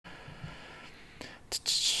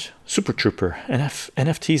Super Trooper,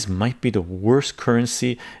 NFTs might be the worst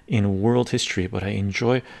currency in world history, but I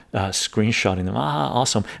enjoy screenshotting them.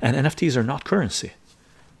 Awesome. And NFTs are not currency.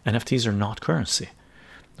 NFTs are not currency.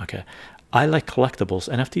 Okay, I like collectibles.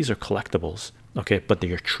 NFTs are collectibles. Okay, but they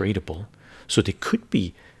are tradable, so they could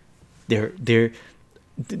be. They're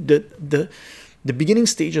the beginning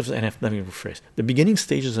stages of NFT. Let me rephrase. The beginning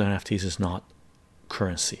stages of NFTs is not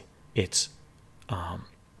currency. It's a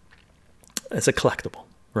collectible,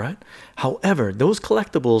 right? However, those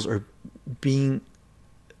collectibles are becoming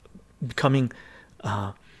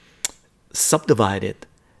subdivided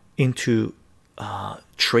into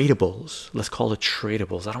tradables. Let's call it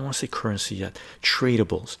tradables. I don't want to say currency yet.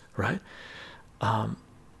 Tradables, right?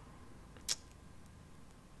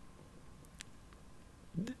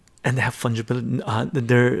 And they have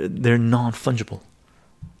fungibility. They're non-fungible.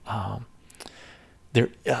 They're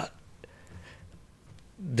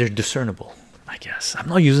discernible, I guess. I'm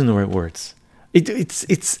not using the right words.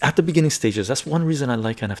 It's at the beginning stages. That's one reason I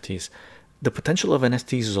like NFTs. The potential of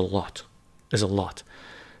NFTs is a lot.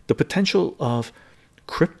 The potential of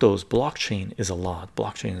cryptos, blockchain is a lot.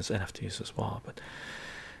 Blockchain is NFTs as well, but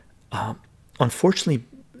unfortunately,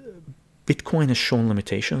 Bitcoin has shown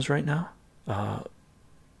limitations right now.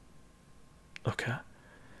 Okay,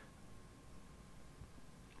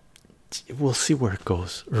 we'll see where it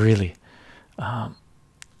goes. Really, I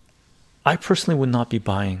personally would not be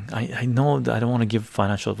buying. I know that I don't want to give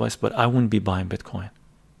financial advice, but I wouldn't be buying Bitcoin,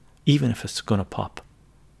 even if it's gonna pop.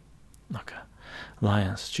 Okay,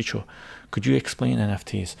 Lions, Chycho, could you explain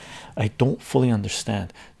NFTs? I don't fully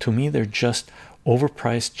understand. To me, they're just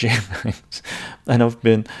overpriced JPEGs,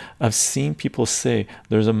 and I've seen people say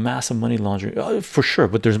there's a massive money laundering for sure,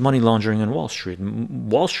 but there's money laundering in Wall Street.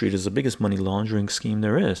 Wall Street is the biggest money laundering scheme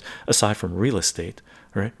there is, aside from real estate,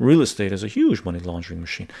 right? Real estate is a huge money laundering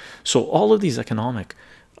machine. So all of these economic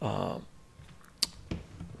I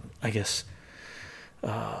guess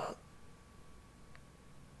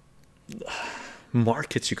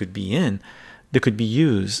markets you could be in, they could be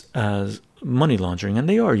used as money laundering, and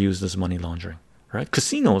they are used as money laundering, right?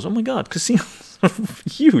 Casinos, oh my god, casinos are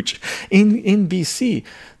huge. In BC,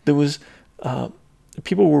 there was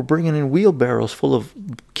people were bringing in wheelbarrows full of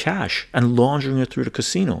cash and laundering it through the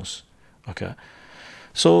casinos. Okay,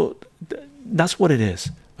 so that's what it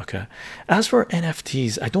is. Okay, as for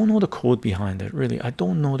NFTs, I don't know the code behind it. Really, I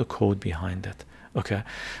don't know the code behind it. Okay,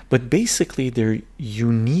 but basically they're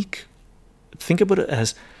unique. Think about it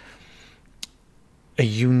as a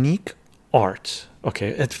unique art.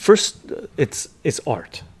 Okay, at first it's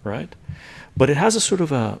art, right? But it has a sort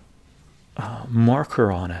of a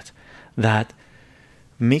marker on it that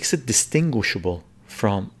makes it distinguishable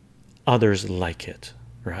from others like it,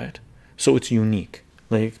 right? So it's unique.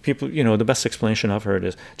 Like people, you know, the best explanation I've heard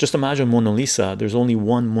is just imagine Mona Lisa. There's only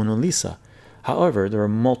one Mona Lisa. However, there are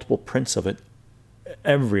multiple prints of it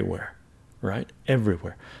everywhere, right?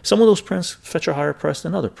 Everywhere. Some of those prints fetch a higher price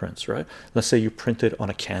than other prints, right? Let's say you print it on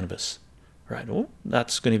a canvas, right? Well,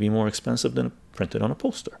 that's going to be more expensive than printed on a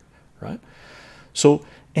poster, right? So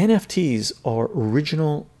NFTs are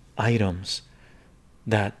original items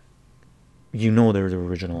that you know they're the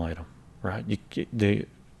original item, right? You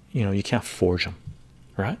can't forge them,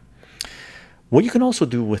 right? What you can also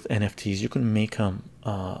do with NFTs, you can make them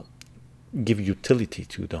give utility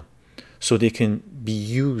to them, so they can be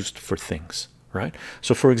used for things, right?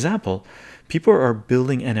 So for example, people are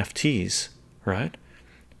building NFTs, right?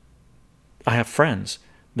 I have friends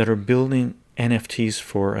that are building NFTs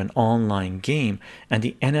for an online game, and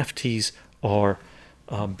the NFTs are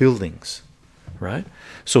buildings, right?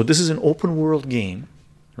 So this is an open world game,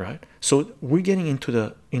 right? So we're getting into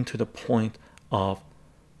the point of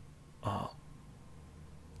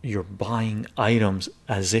you're buying items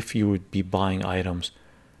as if you would be buying items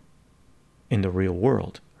in the real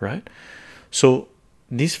world, right? So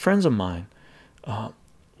these friends of mine,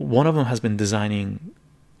 one of them has been designing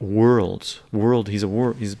worlds. He's a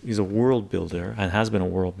world builder, and has been a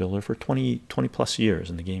world builder for 20 plus years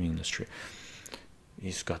in the gaming industry.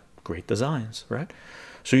 He's got great designs, right?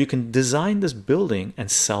 So you can design this building and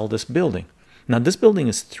sell this building. Now this building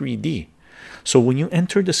is 3D. So when you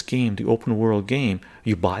enter this game, the open world game,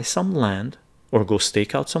 you buy some land or go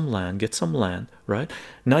stake out some land, get some land, right?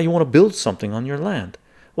 Now you want to build something on your land.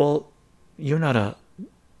 Well, you don't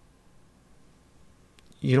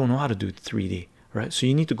know how to do 3D, right? So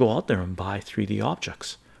you need to go out there and buy 3D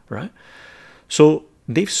objects, right? So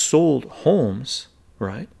they've sold homes,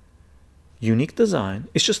 right? Unique design.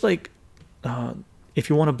 It's just like if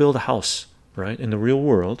you want to build a house, right, in the real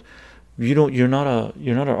world, you're not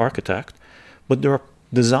an architect, but there are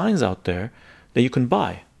designs out there that you can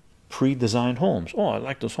buy, pre-designed homes. Oh, I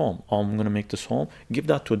like this home. Oh, I'm going to make this home. Give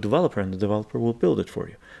that to a developer, and the developer will build it for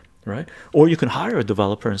you, right? Or you can hire a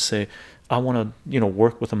developer and say, I want to,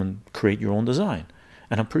 work with them and create your own design.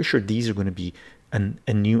 And I'm pretty sure these are going to be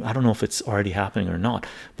a new. I don't know if it's already happening or not,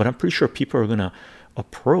 but I'm pretty sure people are going to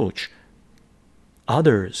approach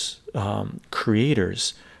others,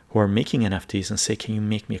 creators who are making NFTs and say, can you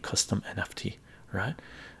make me a custom NFT, right?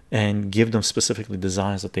 And give them specifically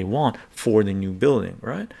designs that they want for the new building,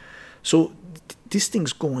 right? So this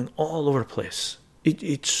thing's going all over the place.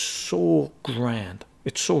 It's so grand.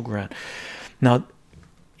 It's so grand. Now,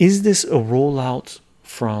 is this a rollout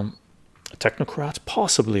from technocrats?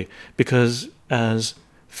 Possibly, because as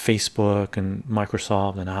Facebook and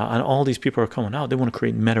Microsoft and all these people are coming out, they want to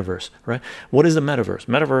create metaverse, right? What is the metaverse?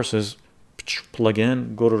 Metaverse is plug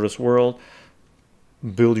in, go to this world,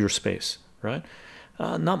 build your space, right?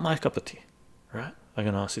 Not my cup of tea, right? I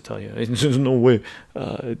can honestly tell you, there's no way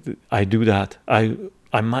I do that. I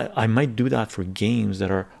might do that for games that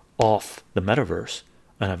are off the metaverse,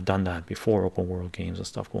 and I've done that before, open world games and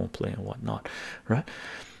stuff, go and play and whatnot, right?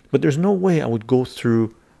 But there's no way I would go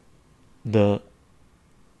through the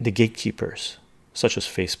gatekeepers such as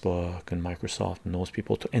Facebook and Microsoft and those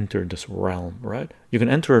people to enter this realm, right? You can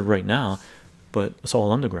enter it right now, but it's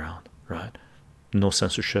all underground, right? No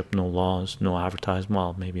censorship, no laws, no advertisement.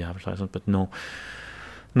 Well, maybe advertisement, but no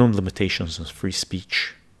limitations on free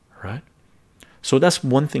speech, right? So that's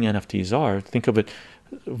one thing NFTs are. Think of it,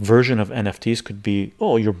 version of NFTs could be,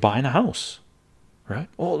 oh, you're buying a house, right?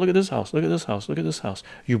 Oh, look at this house, look at this house, look at this house.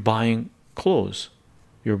 You're buying clothes,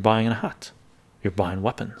 you're buying a hat, you're buying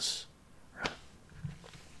weapons.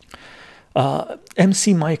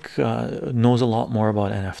 MC Mike knows a lot more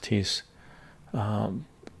about NFTs.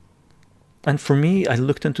 And for me, I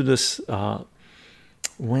looked into this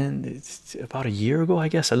when it's about a year ago, I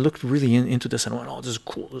guess. I looked really into this and went, oh, this is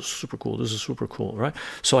cool, this is super cool, this is super cool, right?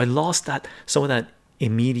 So I lost some of that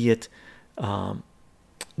immediate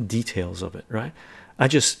details of it, right? I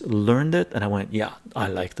just learned it and I went, yeah, I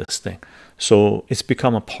like this thing. So it's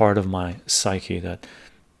become a part of my psyche that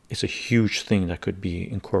it's a huge thing that could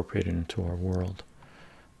be incorporated into our world.